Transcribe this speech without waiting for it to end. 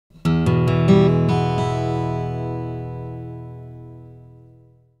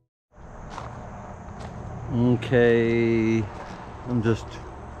Okay, I'm just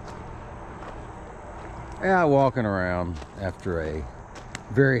out walking around after a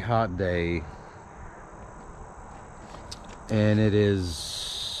very hot day, and it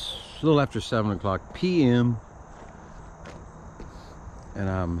is a little after 7 o'clock p.m. and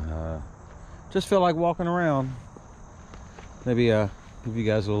I'm just feel like walking around. Maybe give you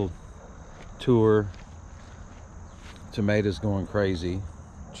guys a little tour. Tomatoes going crazy,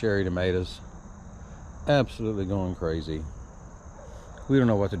 cherry tomatoes absolutely going crazy. We don't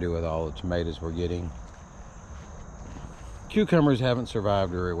know what to do with all the tomatoes we're getting. Cucumbers haven't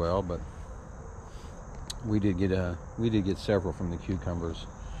survived very well, but we did get several from the cucumbers.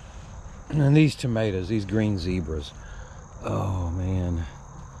 And these tomatoes, these green zebras, oh man,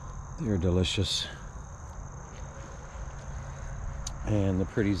 they're delicious. And the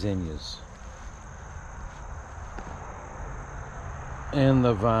pretty zinnias, and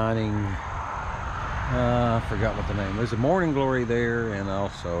the vining, I forgot what the name. There's a morning glory there, and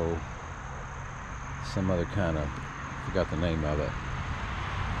also some other kind of, forgot the name of it.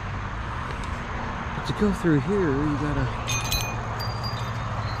 But to go through here, you gotta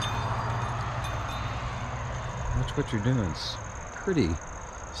watch what you're doing. It's pretty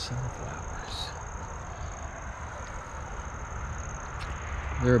sunflowers.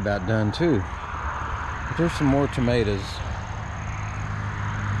 They're about done too. But there's some more tomatoes.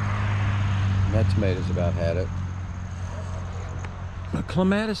 That tomato's about had it.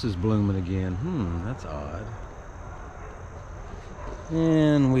 Clematis is blooming again. That's odd.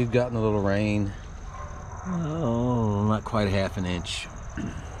 And we've gotten a little rain. Oh, not quite half an inch.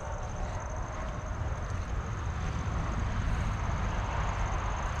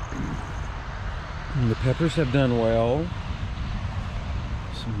 And the peppers have done well.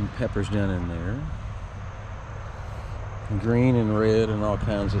 Some peppers done in there. Green and red and all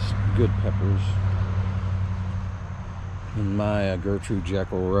kinds of good peppers. And my Gertrude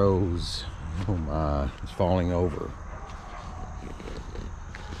Jekyll rose, oh my, it's falling over.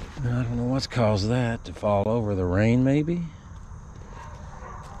 I don't know what's caused that to fall over. The rain maybe?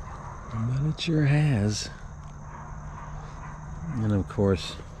 But it sure has. And of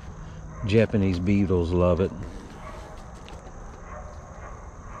course, Japanese beetles love it.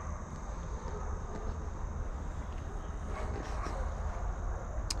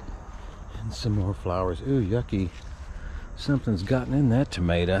 Some more flowers. Ooh, yucky. Something's gotten in that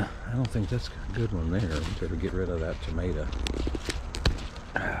tomato. I don't think that's a good one there. Better get rid of that tomato.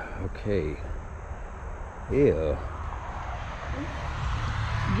 Okay. Ew.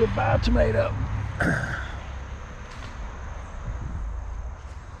 Goodbye, tomato.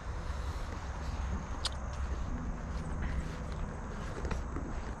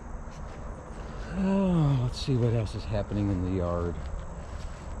 Oh, let's see what else is happening in the yard.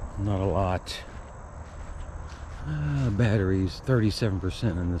 Not a lot. Batteries,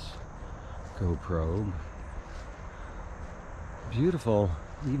 37% in this GoPro. Beautiful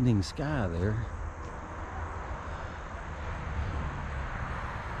evening sky there.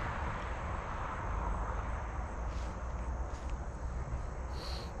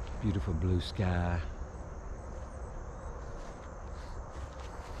 Beautiful blue sky.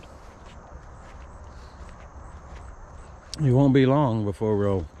 It won't be long before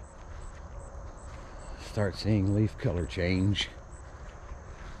we'll start seeing leaf color change.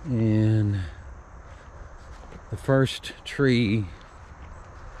 And the first tree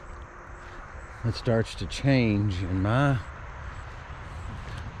that starts to change in my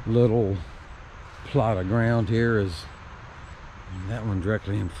little plot of ground here is that one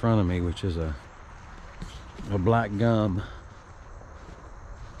directly in front of me, which is a black gum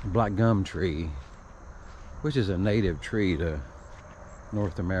tree, which is a native tree to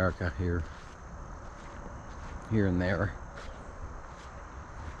North America here and there.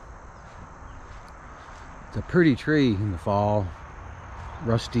 It's a pretty tree in the fall,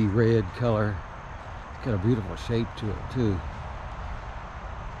 rusty red color. It's got a beautiful shape to it too.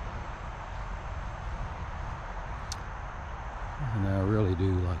 And I really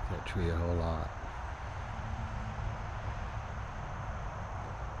do like that tree a whole lot.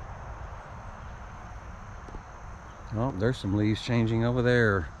 Oh, there's some leaves changing over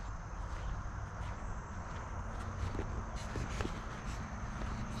there.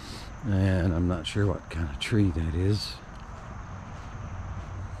 And I'm not sure what kind of tree that is.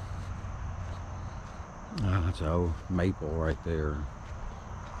 Oh, it's a maple right there.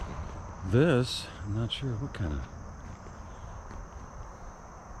 This, I'm not sure what kind of.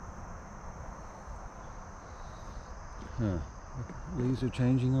 Leaves are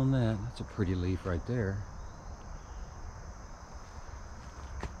changing on that. That's a pretty leaf right there.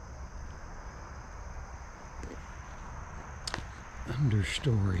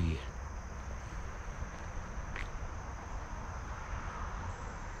 understory.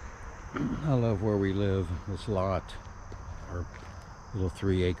 I love where we live. This lot, our little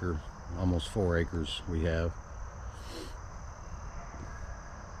 3 acre, almost 4 acres we have.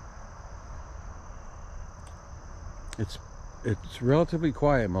 It's relatively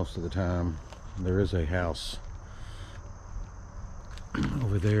quiet most of the time. There is a house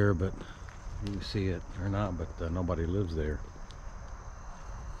over there, but you can see it or not, but nobody lives there.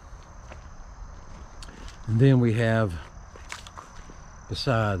 And then we have,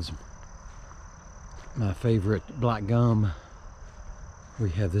 besides my favorite black gum, we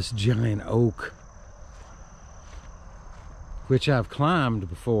have this giant oak, which I've climbed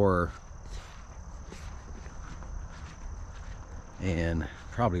before and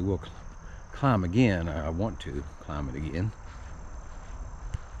probably will climb again. I want to climb it again.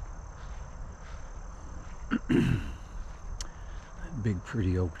 Big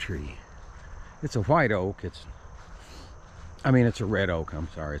pretty oak tree. It's a white oak. It's a red oak. I'm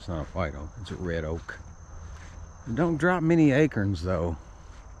sorry, it's not a white oak. It's a red oak. Don't drop many acorns though,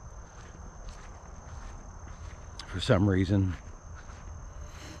 for some reason.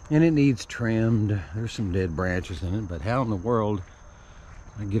 And it needs trimmed. There's some dead branches in it, but how in the world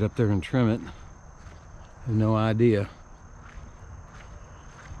I get up there and trim it, I have no idea.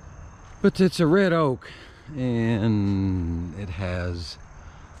 But it's a red oak, and it has,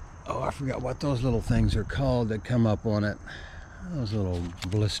 oh, I forgot what those little things are called that come up on it. Those little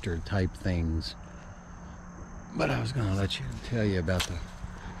blister type things. But I was gonna tell you about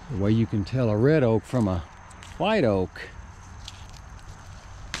the way you can tell a red oak from a white oak.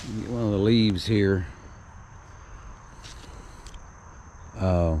 You get one of the leaves here.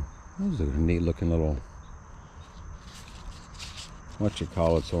 Oh, those are neat looking little,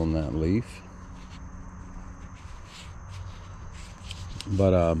 whatchamacallits on that leaf.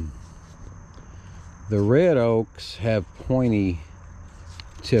 But the red oaks have pointy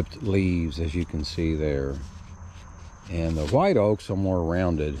tipped leaves, as you can see there. And the white oaks are more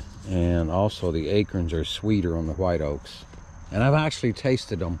rounded, and also the acorns are sweeter on the white oaks. And I've actually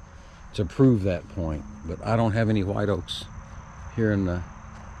tasted them to prove that point, but I don't have any white oaks here in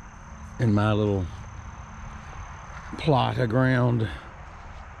my little plot of ground.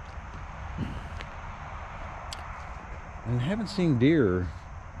 And I haven't seen deer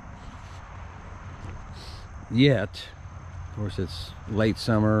yet. Of course, it's late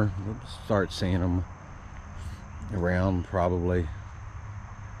summer. We'll start seeing them around probably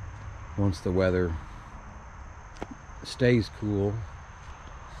once the weather stays cool.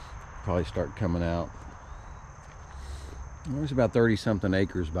 Probably start coming out. There's about 30 something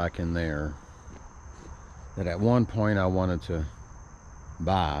acres back in there that at one point I wanted to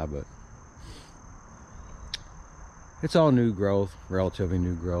buy, but it's all new growth, relatively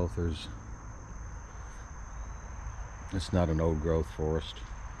new growth. It's not an old growth forest.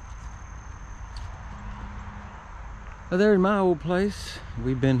 But there's my old place.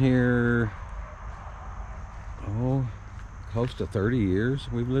 We've been here, oh, close to 30 years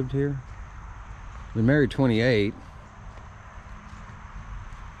we've lived here. We're married 28.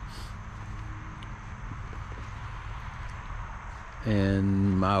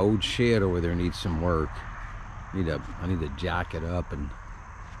 And my old shed over there needs some work. I need to jack it up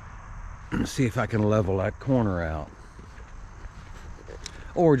and see if I can level that corner out.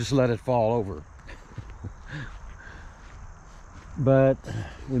 Or just let it fall over. But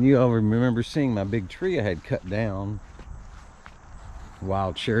when you all remember seeing my big tree I had cut down,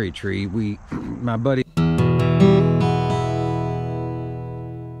 wild cherry tree, my buddy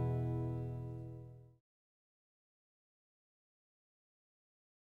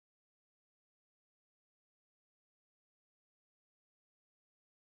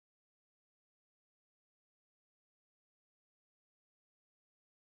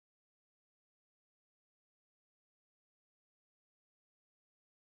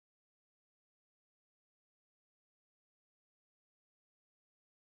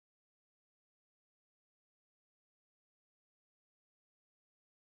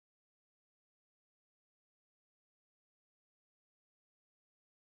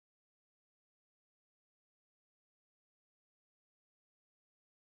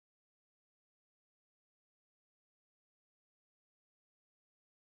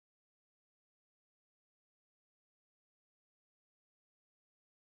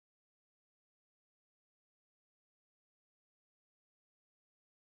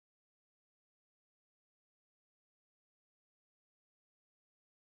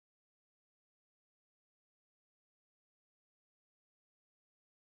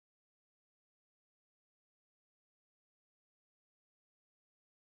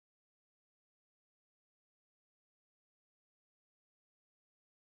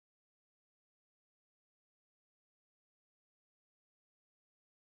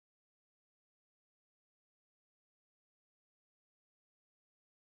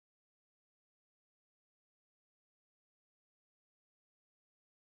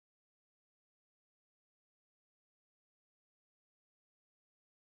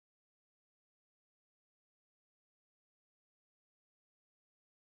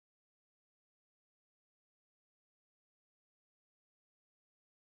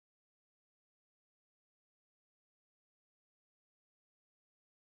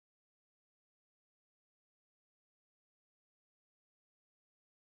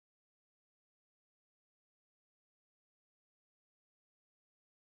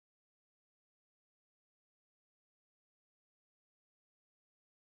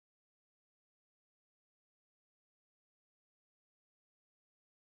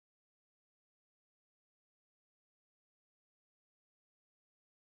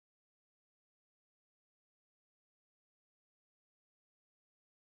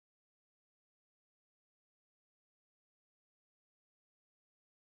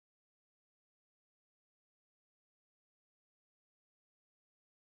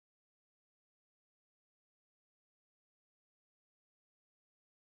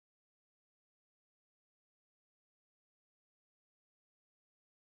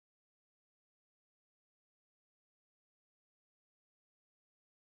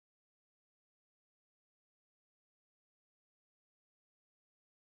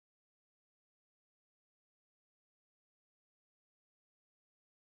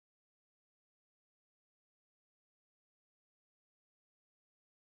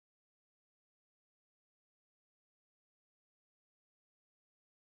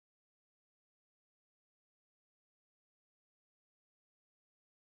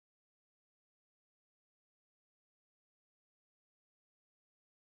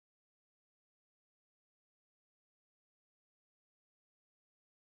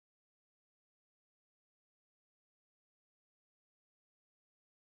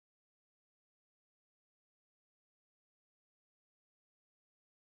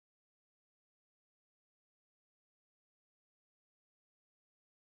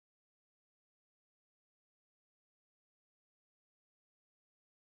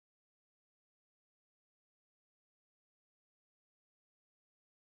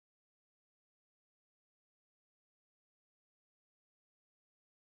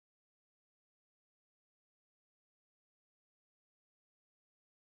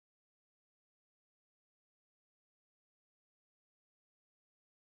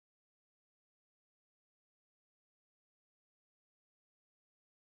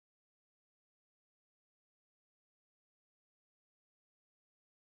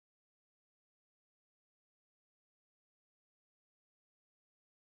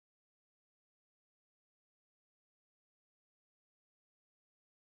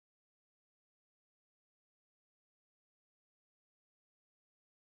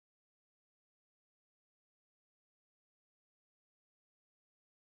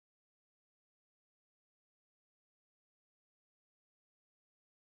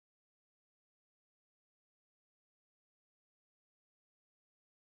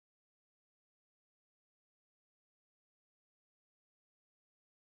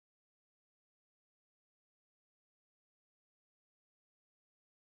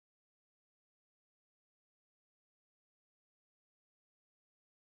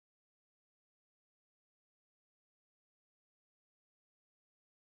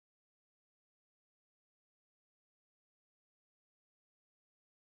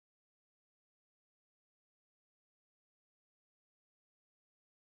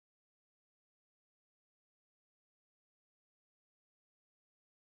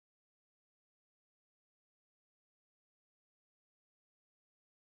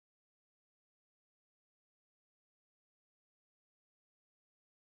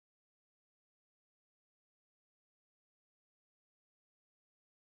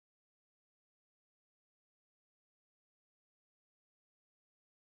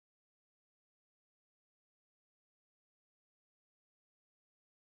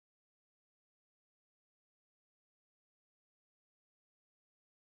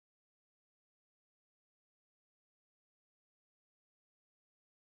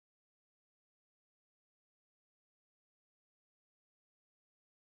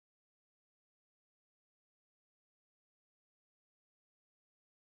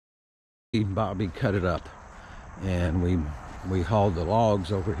Bobby cut it up, and we hauled the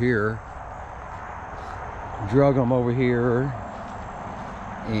logs over here, drug them over here,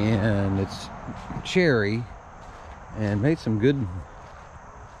 and it's cherry, and made some good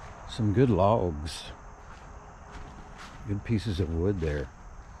logs, good pieces of wood there.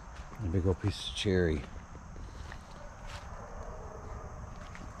 A big old piece of cherry.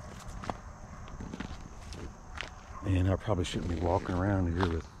 And I probably shouldn't be walking around here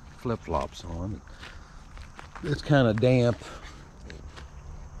with flip-flops on. It's kind of damp.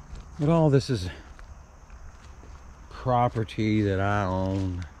 But all this is property that I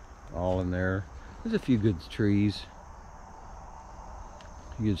own, all in there. There's a few good trees.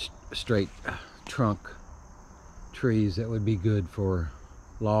 Good straight trunk trees that would be good for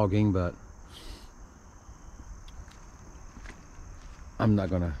logging, but I'm not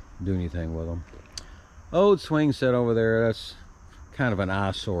gonna do anything with them. Old swing set over there, that's kind of an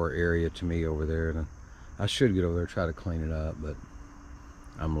eyesore area to me over there, and I should get over there and try to clean it up, but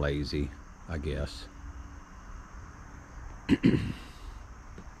I'm lazy, I guess.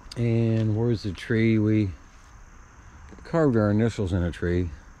 And where's the tree? We carved our initials in a tree,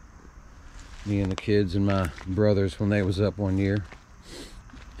 me and the kids and my brothers, when they was up one year,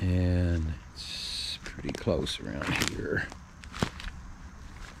 and it's pretty close around here.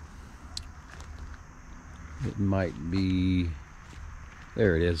 It might be,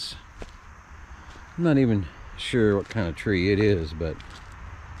 there it is. I'm not even sure what kind of tree it is, but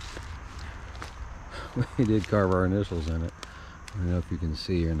we did carve our initials in it. I don't know if you can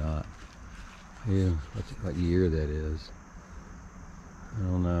see or not. Yeah, what year that is. I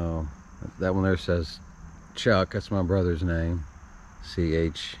don't know. That one there says Chuck. That's my brother's name.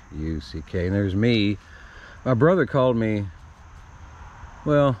 C-H-U-C-K. And there's me. My brother called me,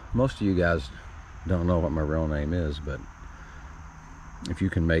 well, most of you guys don't know what my real name is, but if you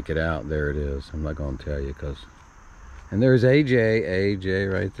can make it out, there it is. I'm not going to tell you, because, and there's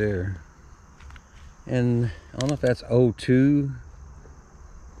AJ right there. And I don't know if that's 02,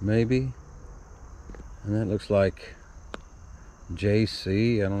 maybe. And that looks like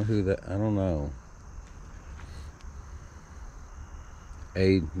JC. I don't know who that, I don't know.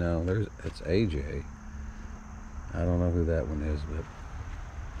 No, it's AJ. I don't know who that one is, but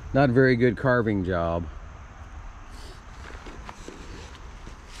not a very good carving job.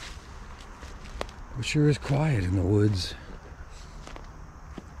 It sure is quiet in the woods.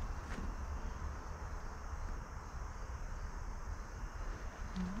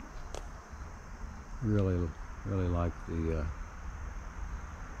 Really like the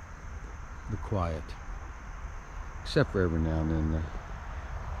quiet, except for every now and then the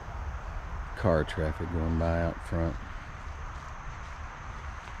car traffic going by out front.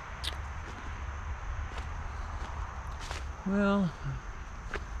 Well,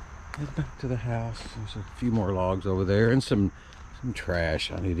 head back to the house. There's a few more logs over there and some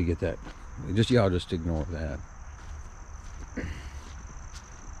trash. I need to get that. Y'all just ignore that.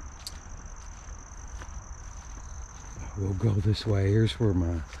 We'll go this way. Here's where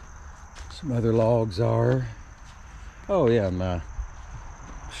some other logs are. Oh yeah, my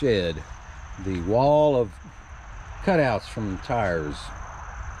shed. The wall of cutouts from tires.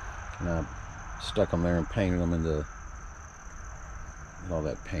 And I stuck them there and painted them into all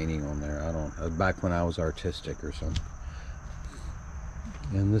that painting on there. Back when I was artistic or something.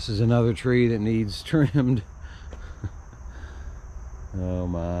 And this is another tree that needs trimmed. Oh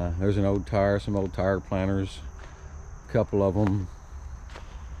my, there's an old tire, some old tire planters, a couple of them.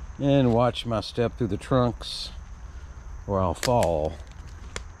 And watch my step through the trunks or I'll fall.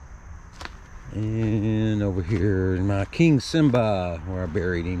 And over here in my King Simba, where I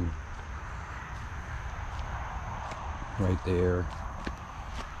buried him. Right there.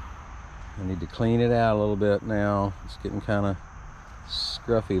 I need to clean it out a little bit now. It's getting kind of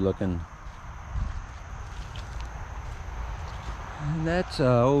scruffy looking. And that's an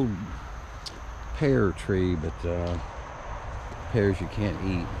old pear tree, but pears you can't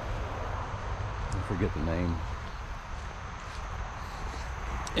eat. I forget the name.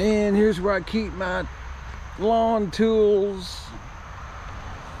 And here's where I keep my lawn tools.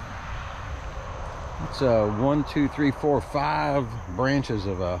 It's 1, 2, 3, 4, 5 branches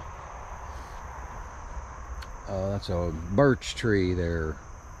of a that's a birch tree there.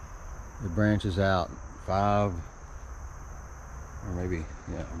 It branches out 5, or maybe,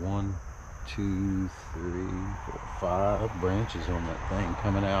 yeah, 1, 2, 3, 4, 5 branches on that thing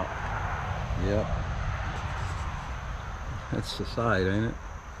coming out. Yep. That's the side, ain't it?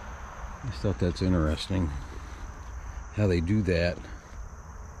 I just thought that's interesting how they do that.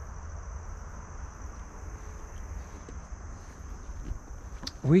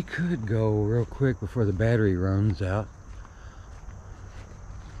 we could go real quick before the battery runs out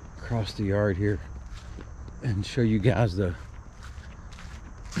across the yard here and show you guys the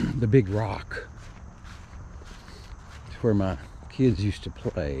big rock. It's where my kids used to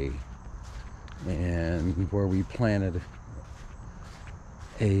play and where we planted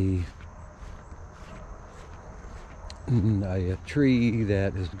a tree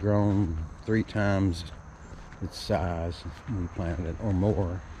that has grown 3 times its size. We planted it, or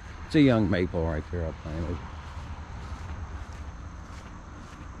more. It's a young maple right there I planted.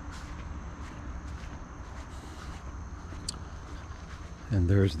 And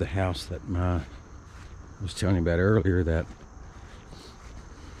there's the house that I was telling you about earlier that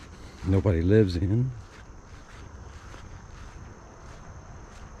nobody lives in.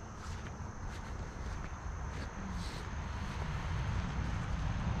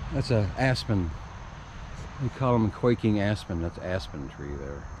 That's a aspen. We call them quaking aspen. That's aspen tree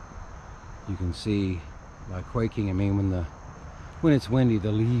there. You can see by quaking, I mean when it's windy,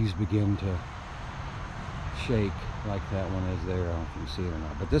 the leaves begin to shake like that one is there. I don't know if you can see it or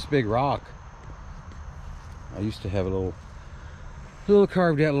not. But this big rock, I used to have a little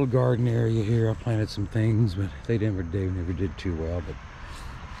carved out little garden area here. I planted some things, but they never did too well. But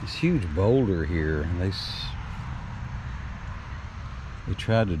this huge boulder here, and they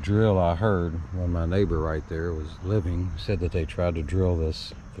tried to drill. I heard when my neighbor right there was living said that they tried to drill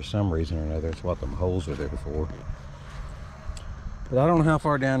this for some reason or another. It's what them holes are there for. But I don't know how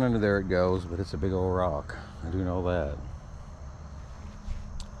far down under there it goes, but it's a big old rock. I do know that.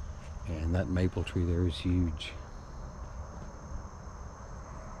 And that maple tree there is huge.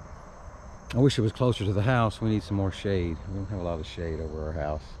 I wish it was closer to the house. We need some more shade. We don't have a lot of shade over our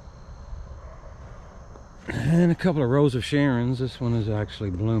house. And a couple of rows of Sharons. This one is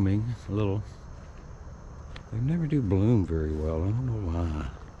actually blooming a little. They never do bloom very well. I don't know why.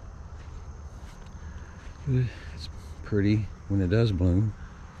 But it's pretty when it does bloom.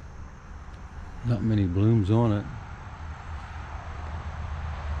 Not many blooms on it.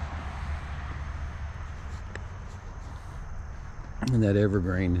 And that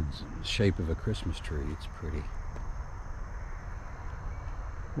evergreen is the shape of a Christmas tree. It's pretty.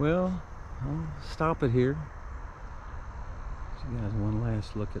 Well, I'll stop it here. So you guys, one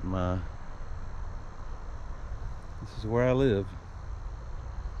last look at this is where I live,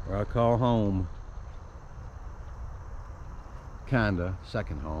 where I call home. Kinda,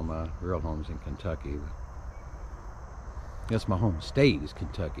 second home. My real home's in Kentucky. That's my home state is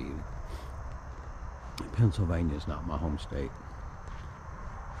Kentucky. Pennsylvania is not my home state.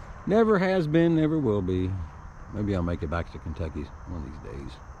 Never has been, never will be. Maybe I'll make it back to Kentucky one of these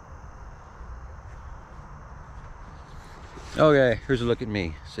days. Okay, here's a look at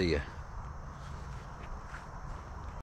me. See ya.